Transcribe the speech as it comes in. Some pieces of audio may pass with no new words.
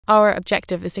Our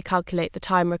objective is to calculate the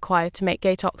time required to make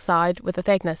gate oxide with a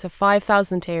thickness of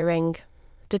 5000 to a ring,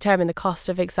 determine the cost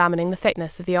of examining the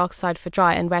thickness of the oxide for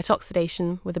dry and wet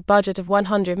oxidation with a budget of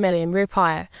 100 million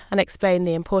rupiah, and explain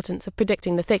the importance of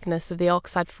predicting the thickness of the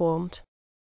oxide formed.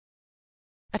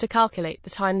 To calculate the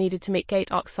time needed to make gate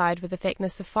oxide with a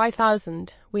thickness of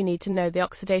 5000, we need to know the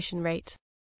oxidation rate.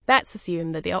 Let's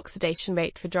assume that the oxidation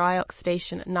rate for dry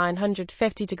oxidation at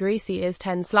 950 degrees C is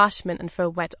 10/min and for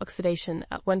wet oxidation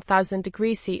at 1000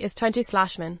 degrees C is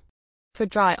 20/min. For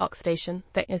dry oxidation,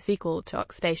 thickness equal to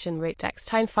oxidation rate x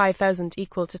times 5000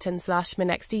 equal to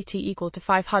 10/min x dt equal to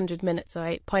 500 minutes or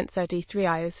 8.33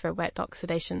 hours. For wet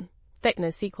oxidation,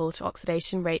 thickness equal to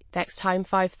oxidation rate x times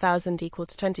 5000 equal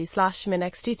to 20/min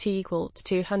x dt equal to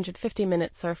 250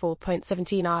 minutes or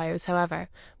 4.17 hours. However,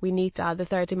 we need to add the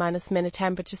 30-minute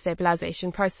temperature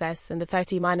stabilization process and the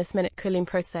 30-minute cooling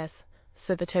process,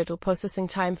 so the total processing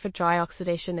time for dry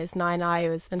oxidation is 9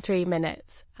 hours and 3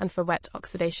 minutes, and for wet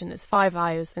oxidation is 5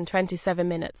 hours and 27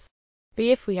 minutes. But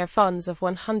if we have funds of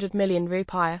 100 million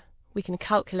rupiah, we can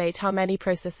calculate how many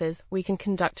processes we can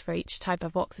conduct for each type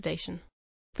of oxidation.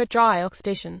 For dry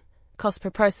oxidation, cost per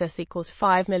process equal to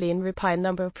 5 million rupiah,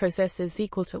 number of processes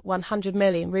equal to 100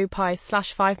 million rupiah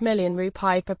 / 5 million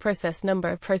rupiah per process, number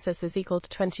of processes equal to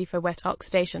 20. For wet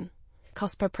oxidation,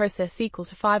 cost per process equal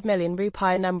to 5 million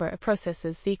rupiah, number of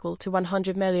processes equal to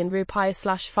 100 million rupiah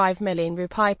 / 5 million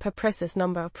rupiah per process,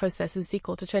 number of processes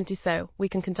equal to 20, so we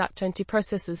can conduct 20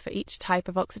 processes for each type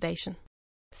of oxidation.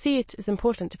 It is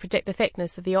important to predict the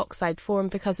thickness of the oxide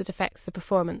formed because it affects the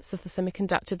performance of the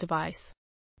semiconductor device.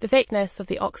 The thickness of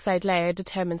the oxide layer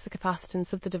determines the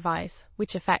capacitance of the device,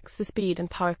 which affects the speed and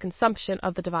power consumption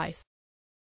of the device.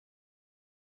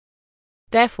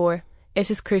 Therefore, it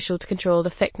is crucial to control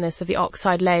the thickness of the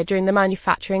oxide layer during the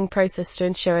manufacturing process to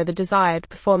ensure the desired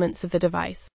performance of the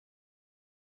device.